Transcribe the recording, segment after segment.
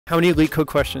How many elite code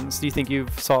questions do you think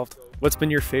you've solved? What's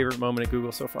been your favorite moment at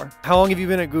Google so far? How long have you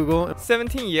been at Google?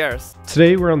 17 years.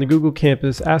 Today we're on the Google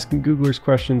campus asking Googlers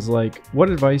questions like, what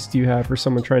advice do you have for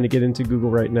someone trying to get into Google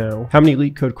right now? How many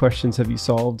elite code questions have you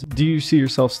solved? Do you see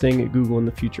yourself staying at Google in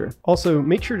the future? Also,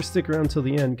 make sure to stick around till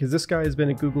the end because this guy has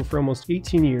been at Google for almost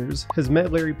 18 years, has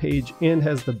met Larry Page, and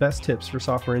has the best tips for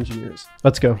software engineers.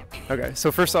 Let's go. Okay,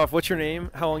 so first off, what's your name?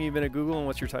 How long have you been at Google and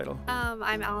what's your title?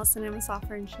 I'm Allison. I'm a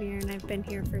software engineer and I've been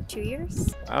here for 2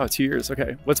 years. Wow, 2 years.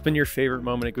 Okay. What's been your favorite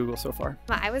moment at Google so far?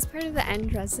 I was part of the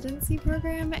end residency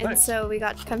program, and Nice. So we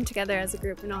got to come together as a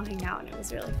group and all hang out, and it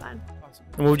was really fun.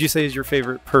 And what would you say is your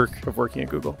favorite perk of working at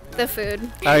Google? The food.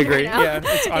 I agree. Right now. Yeah,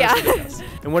 it's honestly the best.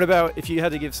 And what about if you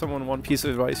had to give someone one piece of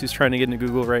advice who's trying to get into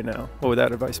Google right now? What would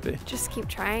that advice be? Just keep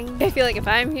trying. I feel like if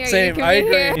I'm here, Same, you can I be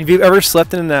agree. here. Have you ever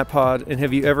slept in a nap pod, and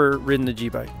have you ever ridden a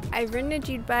G-bike? I've ridden a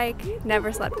Jude bike,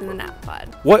 never slept in the nap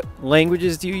pod. What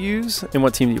languages do you use, and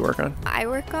what team do you work on? I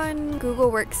work on Google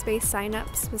Workspace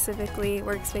signup, specifically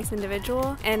Workspace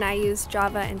Individual, and I use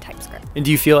Java and TypeScript. And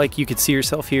do you feel like you could see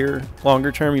yourself here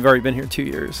longer term? You've already been here 2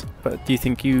 years, but do you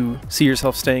think you see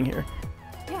yourself staying here?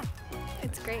 Yeah,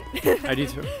 it's great. I do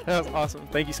too. That was awesome.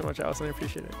 Thank you so much, Allison. I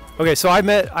appreciate it. Okay, so I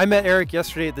met Eric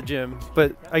yesterday at the gym,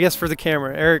 but I guess for the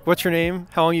camera, Eric, what's your name?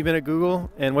 How long have you been at Google,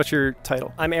 and what's your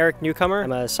title? I'm Eric Newcomer.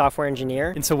 I'm a software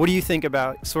engineer. And so what do you think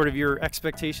about sort of your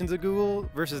expectations of Google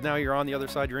versus now you're on the other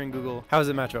side, you're in Google? How does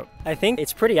it match up? I think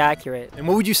it's pretty accurate. And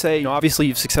what would you say, obviously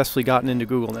you've successfully gotten into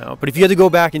Google now, but if you had to go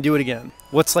back and do it again,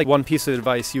 what's like one piece of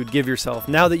advice you would give yourself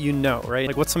now that you know, right?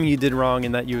 Like what's something you did wrong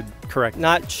and that you would correct?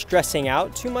 Not stressing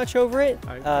out too much over it.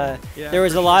 Yeah, There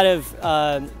was a lot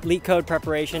of leak code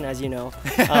preparation, as you know.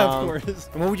 Of course.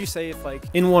 And what would you say if, like,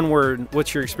 in one word,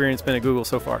 what's your experience been at Google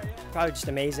so far? Probably just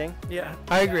amazing. Yeah,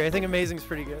 I agree. I think amazing is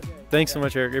pretty good. Thanks so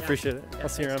much, Eric. I appreciate it. I'll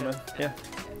see you around, thanks, man. Yeah.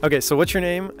 Okay, so what's your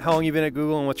name? How long have you been at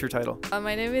Google, and what's your title?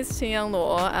 My name is Qingyang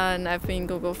Luo, and I've been in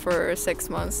Google for 6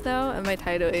 months now, and my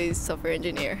title is software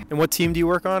engineer. And what team do you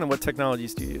work on, and what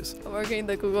technologies do you use? I'm working in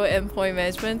the Google Employee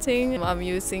Management team. I'm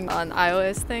using on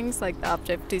iOS things like the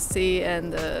Objective-C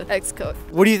and the Xcode.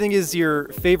 What do you think is your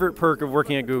favorite perk of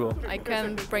working at Google? I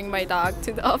can bring my dog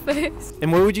to the office.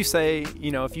 And what would you say,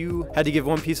 if you had to give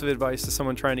one piece of advice to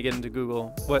someone trying to get into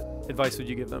Google, what advice would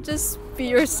you give them? Just be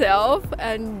yourself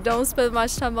and don't spend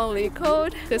much time on leak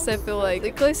code, because I feel like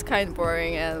leak code is kind of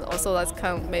boring, and also that's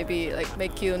kind of maybe like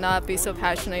make you not be so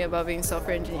passionate about being a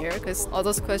software engineer, because all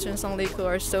those questions on leak code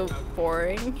are so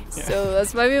boring. Yeah. So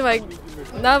that's maybe like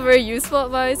not very useful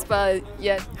advice, but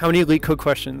yeah. How many elite code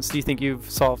questions do you think you've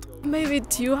solved? Maybe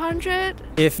 200?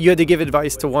 If you had to give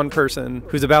advice to one person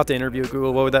who's about to interview at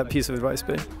Google, what would that piece of advice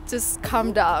be? Just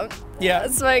calm down. Yeah.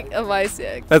 That's my advice,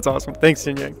 yeah. That's awesome. Thanks,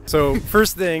 Xinjiang. So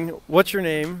first thing, what's your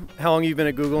name? How long have you been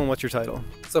at Google, and what's your title?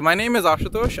 So my name is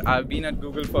Ashutosh. I've been at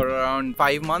Google for around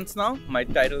 5 months now. My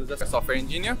title is a software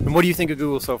engineer. And what do you think of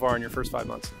Google so far in your first 5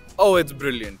 months? Oh, it's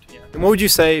brilliant. Yeah. And what would you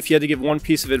say if you had to give one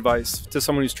piece of advice to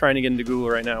someone who's trying to get into Google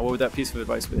right now? What would that piece of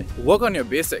advice be? Work on your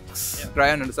basics. Try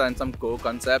and understand some core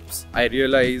concepts. I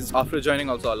realized after joining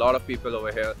also a lot of people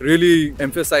over here really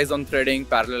emphasize on threading,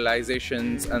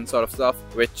 parallelizations and sort of stuff,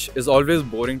 which is always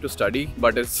boring to study,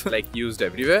 but it's like used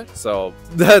everywhere. So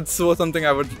that's something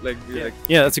I would like.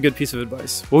 Yeah, that's a good piece of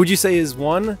advice. What would you say is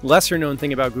one lesser known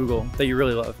thing about Google that you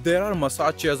really love? There are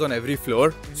massage chairs on every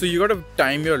floor. So you gotta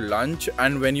time your lunch,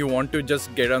 and when you want to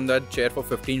just get on that chair for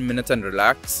 15 minutes and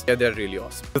relax, yeah, they're really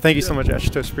awesome. So thank you so much,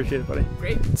 Ashutosh. Appreciate it, buddy.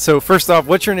 Great. So first off,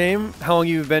 what's your name? How long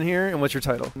you've been here, and what's your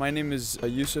title? My name is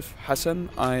Yusuf Hassan.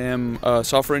 I am a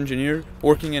software engineer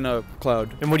working in a cloud.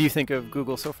 And what do you think of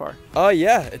Google so far?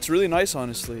 Yeah, it's really nice,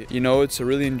 honestly. It's a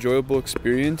really enjoyable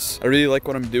experience. I really like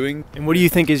what I'm doing. And what do you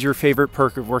think is your favorite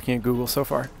perk of working at Google so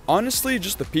far? Honestly,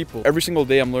 just the people. Every single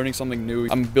day I'm learning something new.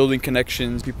 I'm building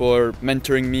connections. People are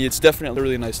mentoring me. It's definitely a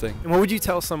really nice thing. And what would you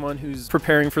tell someone who's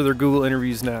preparing for their Google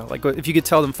interviews now? Like if you could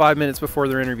tell them 5 minutes before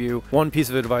their interview, one piece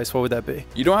of advice, what would that be?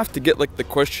 You don't have to get like the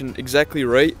question exactly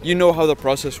right. You know how the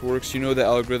process works. You know the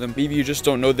algorithm. Maybe you just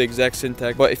don't know the exact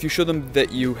syntax. But if you show them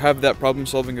that you have that problem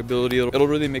solving ability, it'll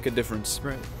really make a difference.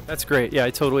 Right. That's great. Yeah, I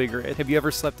totally agree. Have you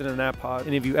ever slept in a nap pod?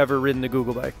 And have you ever ridden a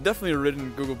Google bike? Definitely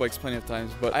ridden Google bikes plenty of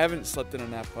times, but I haven't slept in a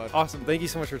nap pod. Awesome. Thank you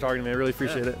so much for talking to me. I really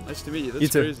appreciate it. Nice to meet you. You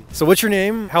That's too. crazy. So what's your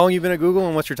name? How long you been at Google,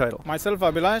 and what's your title? Myself,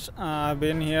 Abhilash. I've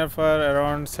been here for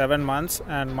around 7 months,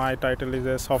 and my title is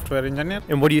a software engineer.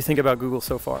 And what do you think about Google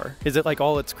so far? Is it like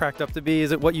all it's cracked up to be?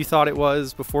 Is it what you thought it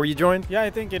was before you joined? Yeah, I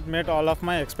think it met all of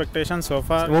my expectations so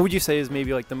far. And what would you say is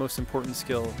maybe like the most important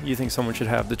skill you think someone should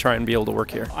have to try and be able to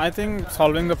work here? I think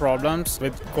solving the problems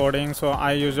with coding, so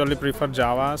I usually prefer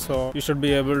Java, so you should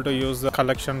be able to use the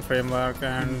collection framework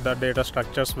and the data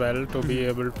structure as well to be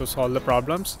able to solve the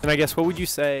problems. And I guess what would you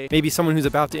say, maybe someone who's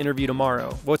about to interview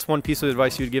tomorrow, what's one piece of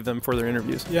advice you'd give them for their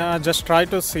interviews? Yeah, just try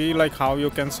to see like how you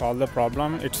can solve the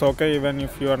problem. It's okay even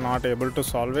if you are not able to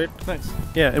solve it. Nice.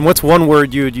 Yeah, and what's one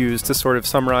word you would use to sort of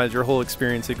summarize your whole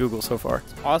experience at Google so far?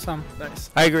 Awesome. Nice.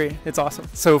 I agree. It's awesome.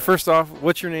 So first off,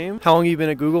 what's your name? How long have you been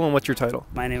at Google and what's your title?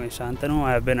 My name is Shantanu.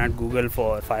 I have been at Google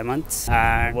for 5 months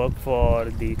and worked for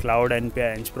the Cloud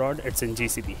NPI Enchprod. It's in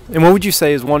GCP. And what would you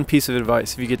say is one piece of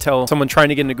advice if you could tell someone trying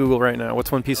to get into Google right now?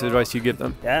 What's one piece of advice you give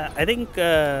them? Yeah, I think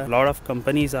a lot of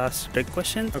companies ask trick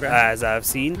questions, as I've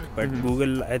seen. But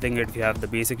Google, I think if you have the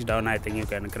basics down, I think you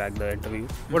can crack the interview.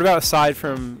 What about aside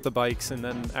from the bikes and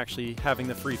then actually having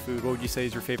the free food, what would you say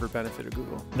is your favorite benefit of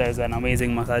Google? There's an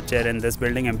amazing massage chair in this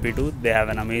building, MP2. They have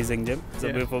an amazing gym.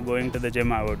 So before going to the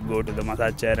gym, I would go to the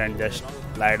massage chair and just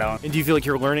lie down. And do you feel like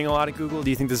you're learning a lot at Google? Do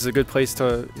you think this is a good place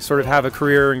to sort of have a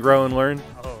career and grow and learn?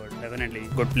 Oh, definitely.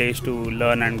 Good place to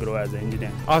learn and grow as an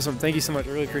engineer. Awesome. Thank you so much.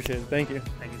 I really appreciate it. Thank you.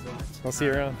 Thank you so much. I'll see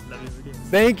you around. Love your videos.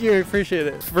 Thank you. I appreciate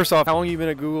it. First off, how long have you been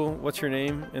at Google? What's your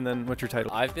name? And then what's your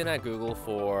title? I've been at Google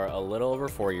for a little over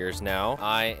 4 years now.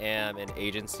 I am an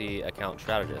agency account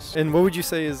strategist. And what would you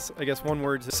say is, I guess, one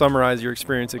word to summarize your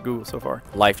experience at Google so far?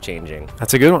 Life-changing.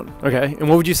 That's a good one. Okay. And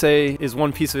what would you say is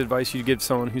one piece of advice you'd give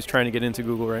someone who's trying to get into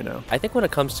Google right now? I think when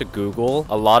it comes to Google,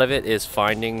 a lot of it is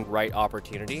finding right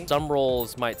opportunity. Some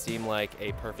roles might seem like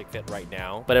a perfect fit right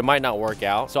now, but it might not work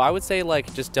out. So I would say,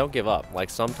 like, just don't give up. Like,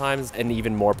 sometimes an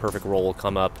even more perfect role will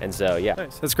come up. And so, yeah.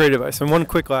 Nice. That's great advice. And one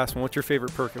quick last one. What's your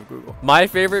favorite perk of Google? My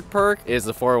favorite perk is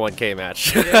the 401k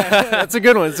match. Yeah, that's a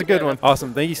good one. It's a good one.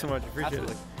 Awesome. Thank you so much. Appreciate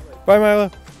it. Bye, Milo.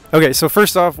 Okay, so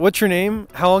first off, what's your name?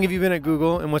 How long have you been at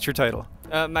Google? And what's your title?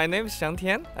 My name is Xiang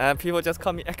Tian. People just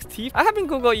call me XT. I have been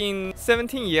Google in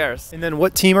 17 years. And then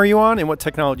what team are you on and what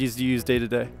technologies do you use day to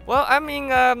day? Well, I'm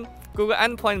in Google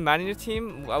Endpoint Manager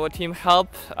team. Our team help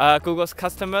Google's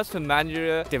customers to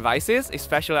manage devices,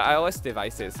 especially iOS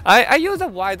devices. I use a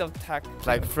wide of tech,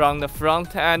 like from the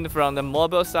front end, from the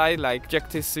mobile side, like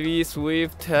Objective-C,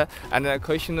 Swift, and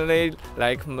occasionally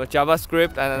like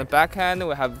JavaScript. And on the back end,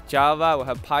 we have Java, we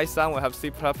have Python, we have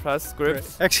C++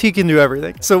 scripts. Right. XT can do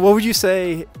everything. So what would you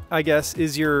say, I guess,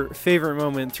 is your favorite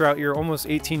moment throughout your almost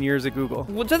 18 years at Google?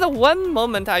 Well, there's one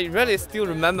moment I really still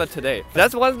remember today.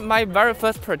 That was my very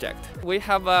first project. We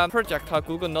have a project called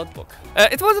Google Notebook.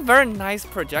 It was a very nice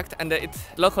project and it's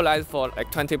localized for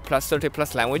like 20 plus, 30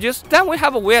 plus languages. Then we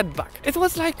have a weird bug. It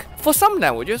was like, for some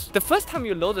languages, the first time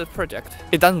you load the project,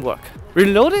 it doesn't work.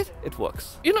 Reload it, it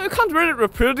works. You know, you can't really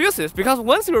reproduce it because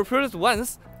once you reproduce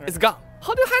once, it's gone.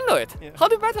 How do you handle it? Yeah. How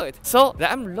do you battle it? So then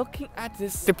I'm looking at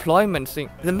this deployment thing.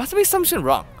 There must be something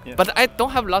wrong, but I don't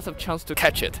have lots of chance to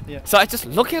catch it. Yeah. So I just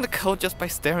looking at the code just by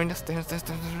staring.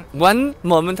 One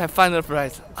moment I finally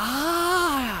realized,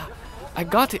 I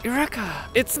got it, Eureka!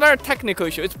 It's a very technical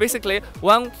issue. It's basically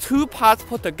when two parts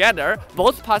put together,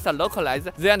 both parts are localized,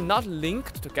 they are not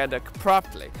linked together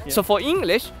properly. Yeah. So for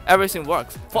English, everything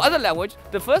works. For other language,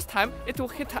 the first time it will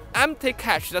hit an empty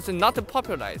cache that's not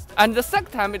popularized. And the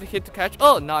second time it hit cache,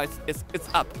 oh, now it's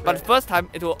up. But the first time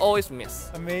it will always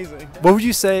miss. Amazing. What would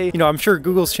you say, I'm sure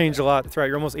Google's changed a lot throughout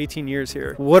your almost 18 years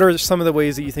here. What are some of the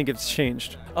ways that you think it's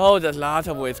changed? Oh, there's a lot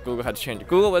of ways Google has changed.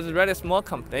 Google was a really small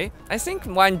company. I think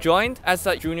when I joined as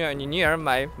a junior engineer,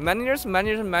 my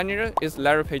manager is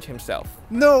Larry Page himself.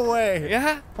 No way!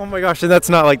 Yeah. Oh my gosh, and that's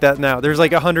not like that now. There's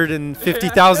like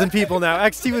 150,000 people now.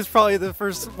 XT was probably the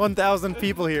first 1,000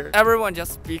 people here. Everyone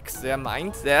just speaks their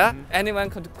mind there. Anyone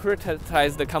could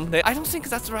criticize the company. I don't think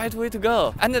that's the right way to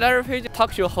go. And the Larry Page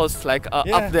talk show hosts like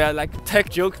up there, like tech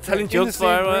joke, telling jokes for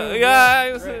everyone.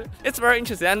 Yeah, it's very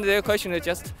interesting. And the question is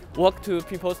just walk to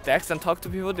people's decks and talk to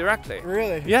people directly.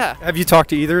 Really? Yeah. Have you talked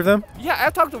to either of them? Yeah,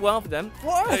 I've talked to one of them.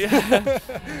 What?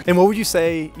 And what would you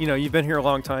say, you've been here a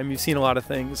long time, you've seen a lot of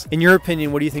things. In your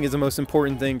opinion, what do you think is the most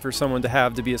important thing for someone to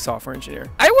have to be a software engineer?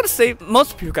 I would say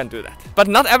most people can do that, but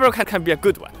not everyone can be a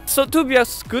good one. So to be a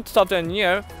good software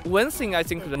engineer, one thing I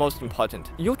think is the most important,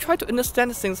 you try to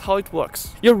understand things, how it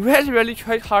works. You really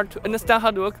try hard to understand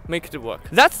how to work, make it work.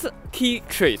 That's the key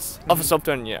traits of a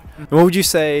software engineer. And what would you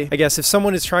say, I guess, if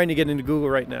someone is trying to get into Google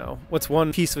right now, what's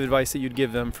one piece of advice that you'd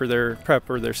give them for their prep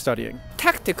or their studying?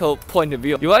 Tactical point of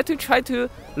view, you have to try to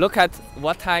look at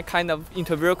what kind of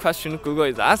interview question Google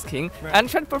is asking and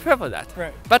try to prepare for that.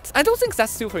 Right. But I don't think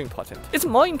that's super important. It's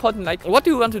more important like, what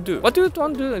do you want to do? What do you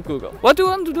want to do at Google? What do you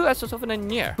want to do as a software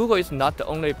engineer? Google is not the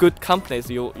only good companies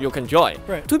you can join.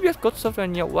 Right. To be a good software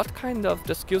engineer, what kind of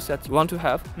the skill set you want to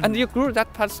have, and you grow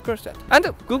that part skill set. And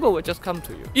Google will just come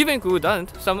to you. Even if Google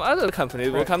doesn't, some other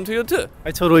companies will come to you too.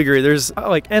 I totally agree. There's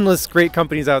like endless great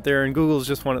companies out there and Google's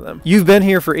just one of them. You've been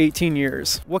here for 18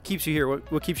 years. What keeps you here?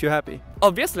 What keeps you happy?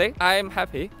 Obviously, I'm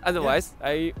happy. Otherwise,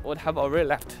 I would have already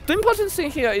left. The important thing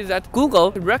here is that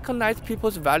Google recognizes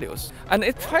people's values and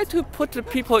it tries to put the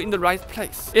people in the right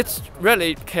place. It's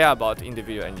really care about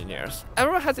individual engineers.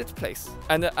 Everyone has its place,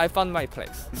 and I found my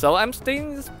place. So I'm staying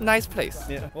in this nice place.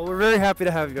 Yeah. Well, we're really happy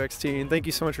to have you, XT, and thank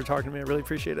you so much for talking to me. I really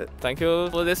appreciate it. Thank you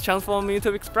for this chance for me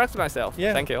to express myself.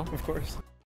 Yeah. Thank you. Of course.